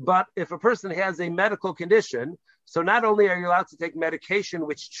 but if a person has a medical condition, so not only are you allowed to take medication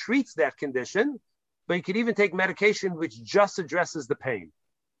which treats that condition, but you could even take medication which just addresses the pain.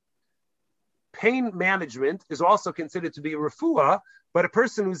 pain management is also considered to be refuah, but a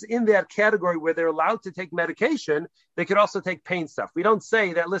person who's in that category where they're allowed to take medication, they could also take pain stuff. We don't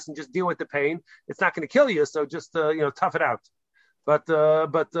say that, listen, just deal with the pain. It's not going to kill you, so just tough it out. But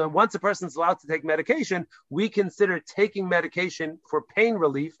once a person's allowed to take medication, we consider taking medication for pain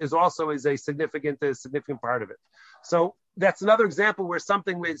relief is a significant part of it. So that's another example where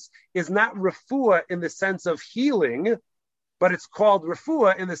something is not refuah in the sense of healing, but it's called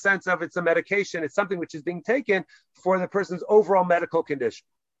refuah in the sense of it's a medication. It's something which is being taken for the person's overall medical condition.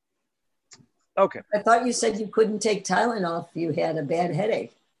 Okay. I thought you said you couldn't take Tylenol if you had a bad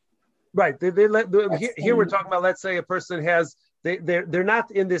headache. Right. Here we're talking about, let's say a person has, they're not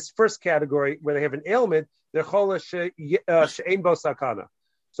in this first category where they have an ailment. They're chola she'ein bo sakana.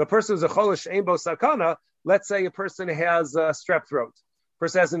 So a person who's a chola she'ein bo sakana, let's say a person has strep throat.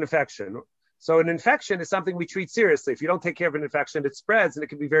 Person has an infection. So an infection is something we treat seriously. If you don't take care of an infection, it spreads and it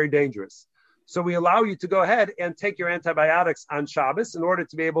can be very dangerous. So we allow you to go ahead and take your antibiotics on Shabbos in order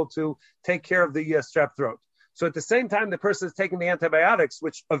to be able to take care of the strep throat. So at the same time, the person is taking the antibiotics,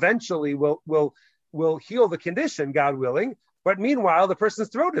 which eventually will heal the condition, God willing. But meanwhile, the person's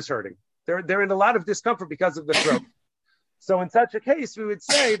throat is hurting. They're in a lot of discomfort because of the throat. So in such a case, we would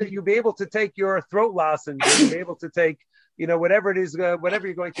say that you'll be able to take your throat lozenge, you'll be able to take, whatever it is, whatever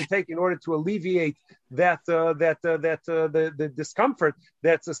you're going to take in order to alleviate the discomfort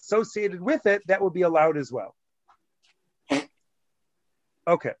that's associated with it. That will be allowed as well.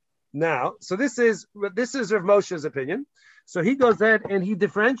 Okay. Now, so this is Rav Moshe's opinion. So he goes ahead and he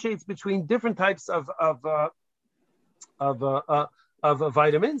differentiates between different types of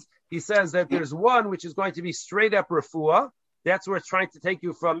vitamins. He says that there's one which is going to be straight up refuah. That's where it's trying to take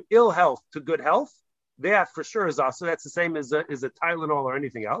you from ill health to good health. That for sure is also, that's the same as a Tylenol or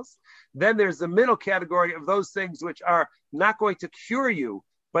anything else. Then there's the middle category of those things which are not going to cure you,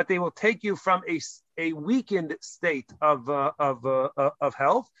 but they will take you from a weakened state of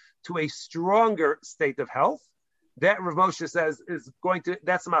health to a stronger state of health. That Rav Moshe says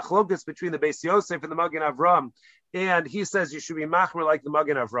that's machlokas between the Beis Yosef and the Magen Avram. And he says you should be machmer like the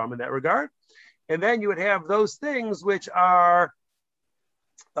Magen Avram in that regard. And then you would have those things which are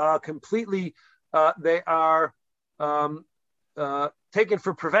completely, they are taken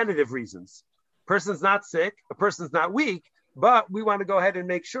for preventative reasons. Person's not sick, a person's not weak, but we want to go ahead and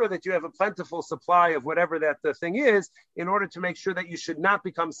make sure that you have a plentiful supply of whatever that the thing is in order to make sure that you should not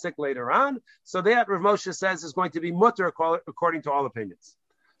become sick later on. So that Rav Moshe says is going to be mutter according to all opinions.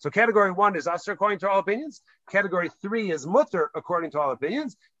 So category 1 is asur according to all opinions. Category 3 is mutter according to all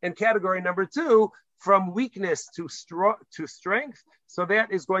opinions. And category number 2, from weakness to strength. So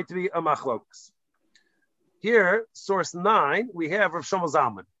that is going to be a machlokas. Here, source 9, we have Rav Shlomo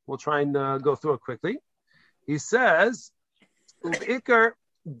Zalman. We'll try and go through it quickly. He says, Ikar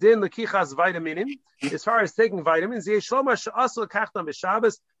din lekichas vitaminim. As far as taking vitamins, Shlomo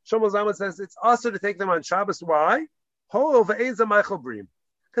Zalman says it's also to take them on Shabbos. Why?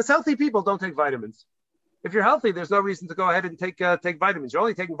 Because healthy people don't take vitamins. If you're healthy, there's no reason to go ahead and take vitamins. You're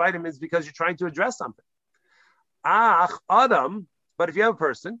only taking vitamins because you're trying to address something. Adam, but if you have a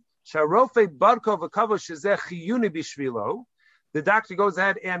person, the doctor goes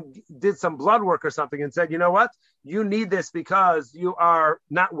ahead and did some blood work or something and said, you know what? You need this because you are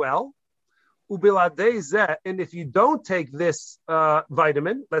not well. And if you don't take this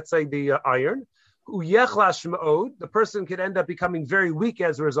vitamin, let's say the iron, the person could end up becoming very weak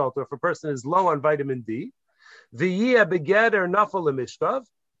as a result. Or if a person is low on vitamin D,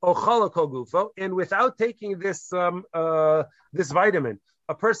 and without taking this vitamin,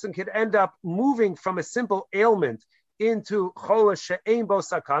 a person could end up moving from a simple ailment into chola she'ein bo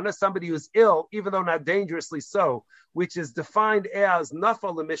sakana, somebody who's ill, even though not dangerously so, which is defined as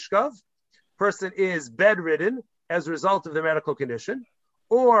nafal lemishkav, person is bedridden as a result of the medical condition,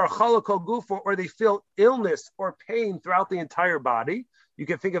 or chola kol gufo, or they feel illness or pain throughout the entire body. You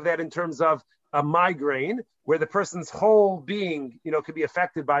can think of that in terms of a migraine, where the person's whole being, could be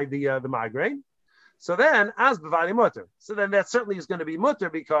affected by the migraine. So then, as b'vali mutter. So then that certainly is going to be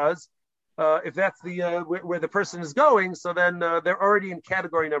mutter because if that's the where the person is going, so then they're already in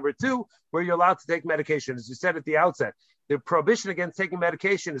category number 2, where you're allowed to take medication. As you said at the outset, the prohibition against taking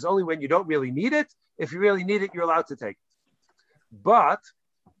medication is only when you don't really need it. If you really need it, you're allowed to take it. But,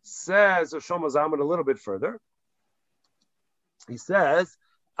 says Shlomo Zalman a little bit further, he says,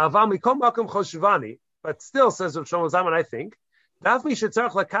 Aval mikom makom choshvani, but still says Shlomo Zalman, I think,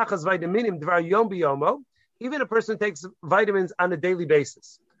 even a person takes vitamins on a daily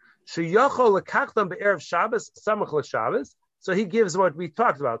basis. So he gives what we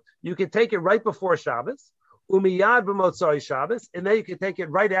talked about. You can take it right before Shabbos, and then you can take it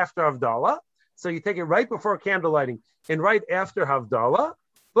right after Havdalah. So you take it right before candle lighting and right after Havdalah.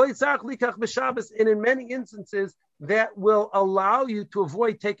 And in many instances, that will allow you to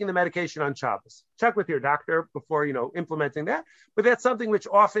avoid taking the medication on Shabbos. Check with your doctor before implementing that. But that's something which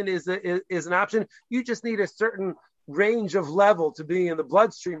often is an option. You just need a certain range of level to be in the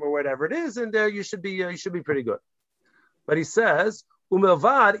bloodstream or whatever it is, and you should be pretty good. But he says, but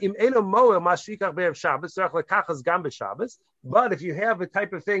if you have a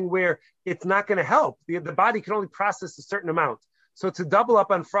type of thing where it's not going to help, the body can only process a certain amount. So to double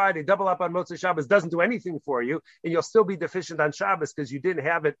up on Friday, double up on Motzei Shabbos doesn't do anything for you, and you'll still be deficient on Shabbos because you didn't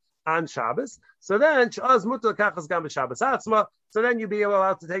have it on Shabbos. So then you'd be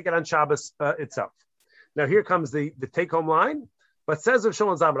allowed to take it on Shabbos itself. Now here comes the take-home line. But says of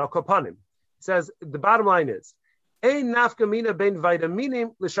Shlomo Zalman, Al Kopanim, says the bottom line is, Ein nafka mina ben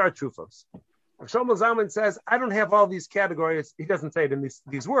vitaminim l'shar trufos. Shlomo Zalman says, I don't have all these categories. He doesn't say it in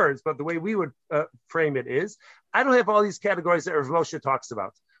these words, but the way we would frame it is, I don't have all these categories that Rav Moshe talks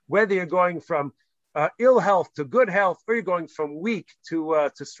about. Whether you're going from ill health to good health, or you're going from weak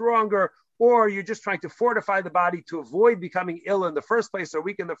to stronger, or you're just trying to fortify the body to avoid becoming ill in the first place or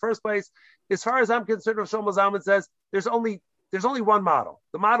weak in the first place. As far as I'm concerned, Rav Shlomo Zalman says, there's only one model.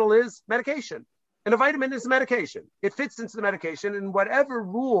 The model is medication. And a vitamin is a medication. It fits into the medication, and whatever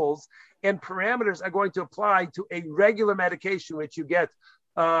rules and parameters are going to apply to a regular medication, which you get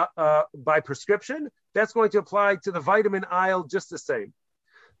by prescription, that's going to apply to the vitamin aisle just the same.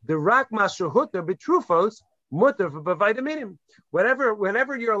 The rak mashahuta betrufos mutter b'vitaminim.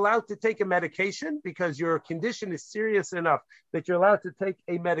 Whenever you're allowed to take a medication because your condition is serious enough that you're allowed to take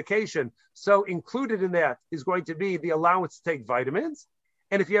a medication, so included in that is going to be the allowance to take vitamins.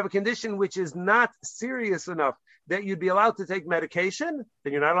 And if you have a condition which is not serious enough that you'd be allowed to take medication,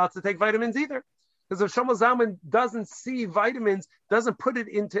 then you're not allowed to take vitamins either. Because if Shlomo Zalman doesn't see vitamins, doesn't put it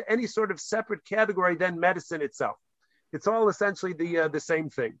into any sort of separate category than medicine itself. It's all essentially the same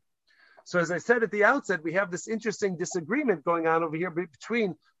thing. So as I said at the outset, we have this interesting disagreement going on over here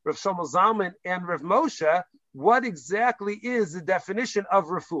between Rav Shlomo Zalman and Rav Moshe. What exactly is the definition of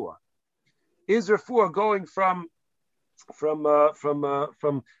refuah? Is refuah going from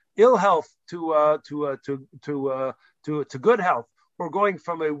ill health to good health, or going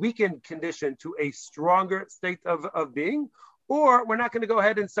from a weakened condition to a stronger state of being? Or we're not going to go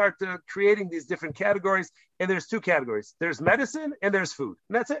ahead and start creating these different categories. And there's two categories. There's medicine and there's food.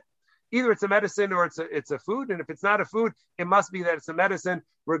 And that's it. Either it's a medicine or it's a food. And if it's not a food, it must be that it's a medicine,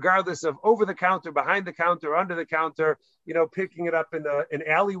 regardless of over the counter, behind the counter, under the counter, picking it up in an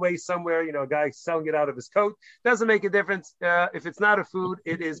alleyway somewhere, a guy selling it out of his coat. Doesn't make a difference. If it's not a food,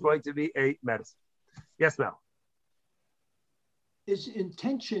 it is going to be a medicine. Yes, Mel. Is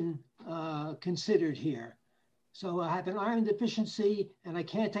intention considered here? So I have an iron deficiency and I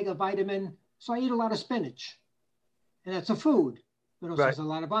can't take a vitamin, so I eat a lot of spinach. And that's a food, but also has a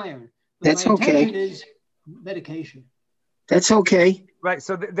lot of iron. But that's okay. Is medication. That's okay. Right.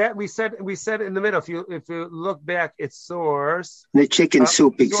 So that we said in the middle. If you look back, it's source the chicken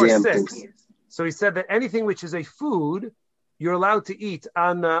soup example. 6. So he said that anything which is a food, you're allowed to eat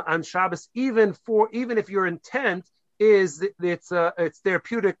on Shabbos, even if your intent is it's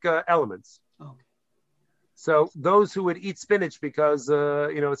therapeutic elements. Okay. So those who would eat spinach because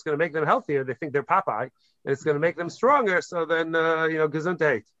it's going to make them healthier, they think they're Popeye, and it's going to make them stronger. So then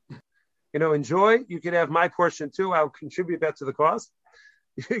gesundheit. Enjoy. You can have my portion too. I'll contribute that to the cause.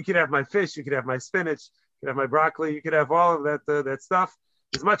 You can have my fish. You can have my spinach. You can have my broccoli. You can have all of that stuff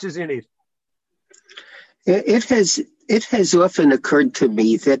as much as you need. It has often occurred to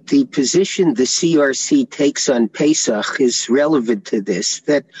me that the position the CRC takes on Pesach is relevant to this.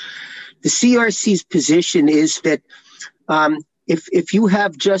 That the CRC's position is that if you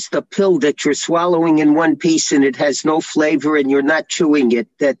have just a pill that you're swallowing in one piece and it has no flavor and you're not chewing it,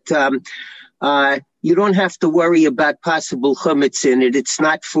 that you don't have to worry about possible chametz in it. It's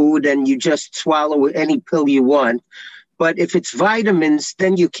not food and you just swallow any pill you want. But if it's vitamins,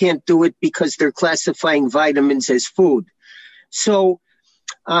 then you can't do it because they're classifying vitamins as food. So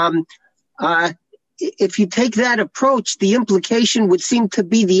if you take that approach, the implication would seem to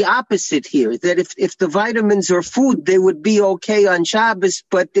be the opposite here, that if the vitamins are food, they would be okay on Shabbos,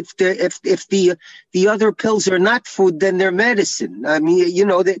 but if the other pills are not food, then they're medicine. I mean,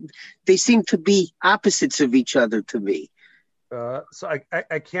 they seem to be opposites of each other to me. So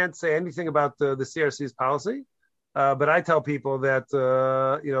I can't say anything about the CRC's policy, but I tell people that,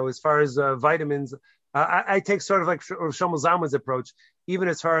 as far as vitamins, I take sort of like Shlomo Zalman's approach, even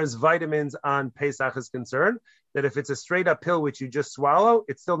as far as vitamins on Pesach is concerned, that if it's a straight up pill which you just swallow,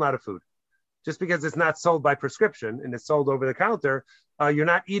 it's still not a food. just because it's not sold by prescription and it's sold over the counter, you're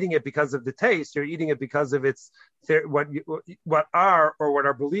not eating it because of the taste. You're eating it because of its what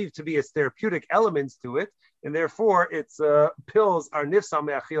are believed to be its therapeutic elements to it, and therefore its pills are nifsal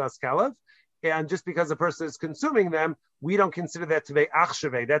me'achilas kalev. And just because a person is consuming them, we don't consider that to be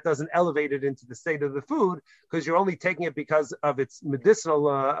achshave. That doesn't elevate it into the state of the food, because you're only taking it because of its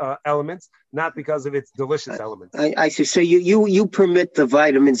medicinal elements, not because of its delicious elements. I see. So you permit the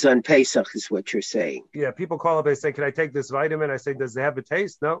vitamins on Pesach, is what you're saying? Yeah. People call up. They say, "Can I take this vitamin?" I say, "Does it have a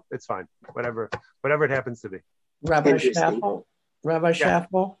taste?" No, it's fine. Whatever it happens to be. Rabbi Schaffel?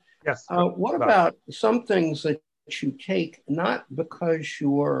 Yes. What about some things that you take not because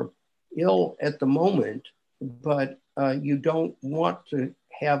you're ill at the moment, but you don't want to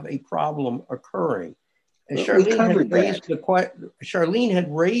have a problem occurring? And Charlene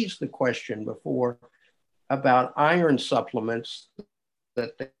had raised the question before about iron supplements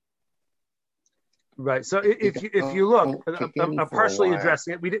that they right. So if you look, I'm partially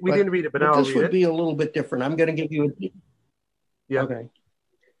addressing it. We didn't read it, but now this would be a little bit different. I'm going to give you yeah. Okay.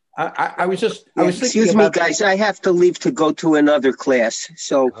 I was thinking. Excuse me, guys. I have to leave to go to another class.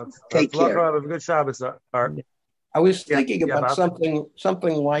 So take care. Have a good Shabbos, Art. I was thinking about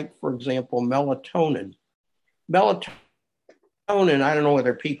something like, for example, melatonin. Melatonin, I don't know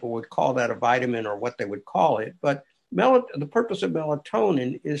whether people would call that a vitamin or what they would call it, but the purpose of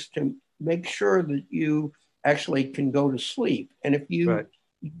melatonin is to make sure that you actually can go to sleep. And if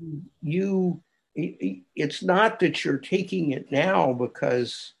it's not that you're taking it now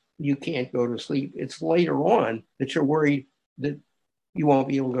because you can't go to sleep. It's later on that you're worried that you won't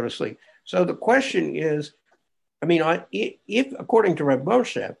be able to go to sleep. So the question is, if according to Reb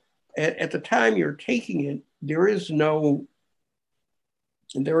Moshe, at the time you're taking it, there is no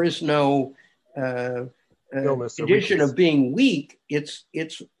condition of being weak. It's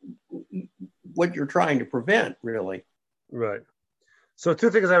what you're trying to prevent, really. Right. So two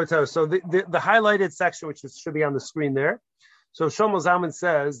things I would tell you. So the highlighted section, which should be on the screen there. So Shlomo Zalman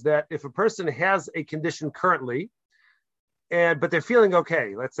says that if a person has a condition currently, but they're feeling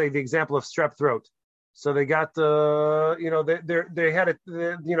okay, let's say the example of strep throat. So they got they had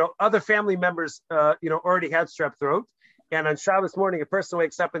other family members already had strep throat, and on Shabbos morning a person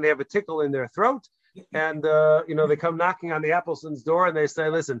wakes up and they have a tickle in their throat, and they come knocking on the Appelson's door and they say,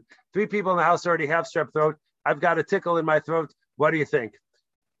 "Listen, 3 people in the house already have strep throat. I've got a tickle in my throat. What do you think?"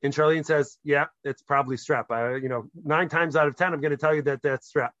 And Charlene says, "Yeah, it's probably strep. 9 times out of 10, I'm going to tell you that that's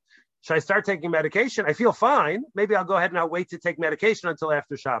strep. Should I start taking medication? I feel fine. Maybe I'll go ahead and I'll wait to take medication until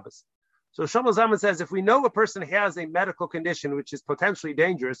after Shabbos." So Shlomo Zalman says, if we know a person has a medical condition which is potentially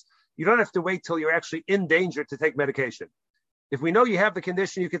dangerous, you don't have to wait till you're actually in danger to take medication. If we know you have the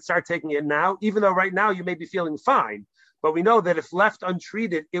condition, you can start taking it now, even though right now you may be feeling fine. But we know that if left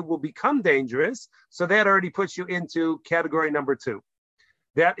untreated, it will become dangerous. So that already puts you into category number 2.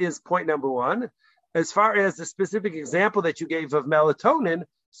 That is point number 1. As far as the specific example that you gave of melatonin,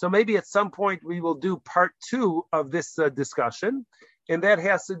 so maybe at some point we will do part 2 of this discussion. And that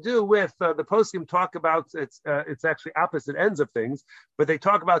has to do with the poskim talk about, it's actually opposite ends of things, but they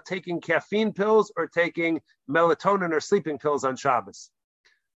talk about taking caffeine pills or taking melatonin or sleeping pills on Shabbos.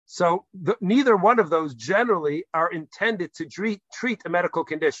 So neither one of those generally are intended to treat a medical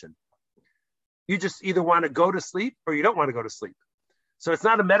condition. You just either want to go to sleep or you don't want to go to sleep. So it's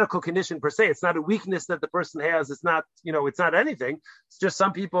not a medical condition per se. It's not a weakness that the person has. It's not, it's not anything. It's just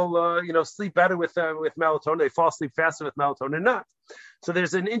some people, sleep better with melatonin. They fall asleep faster with melatonin, not. So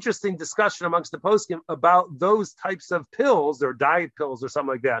there's an interesting discussion amongst the poskim about those types of pills or diet pills or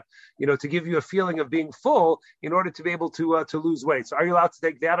something like that, to give you a feeling of being full in order to be able to lose weight. So are you allowed to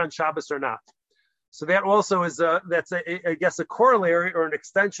take that on Shabbos or not? So that also is that's I guess a corollary or an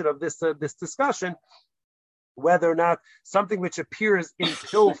extension of this discussion. Whether or not something which appears in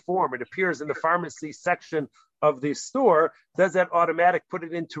pill form, it appears in the pharmacy section of the store, does that automatic put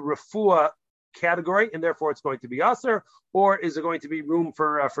it into refuah category and therefore it's going to be aser, or is there going to be room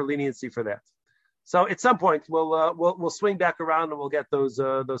for leniency for that? So at some point we'll swing back around and we'll get those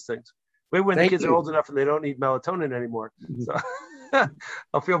things. Maybe when the kids are old enough and they don't need melatonin anymore. So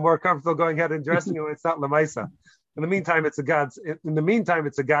I'll feel more comfortable going ahead and dressing it when it's not lamaisa. In the meantime, it's a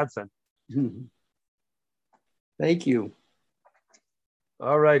godsend. Mm-hmm. Thank you.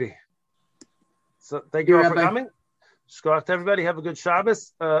 All righty. So thank you all for coming. Shkoch to everybody. Have a good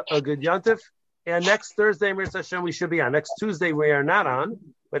Shabbos, a good Yontif. And next Thursday, Mir Hashem, we should be on. Next Tuesday, we are not on,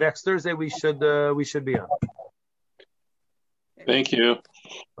 but next Thursday we should be on. Thank you.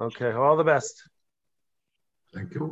 Okay. All the best. Thank you.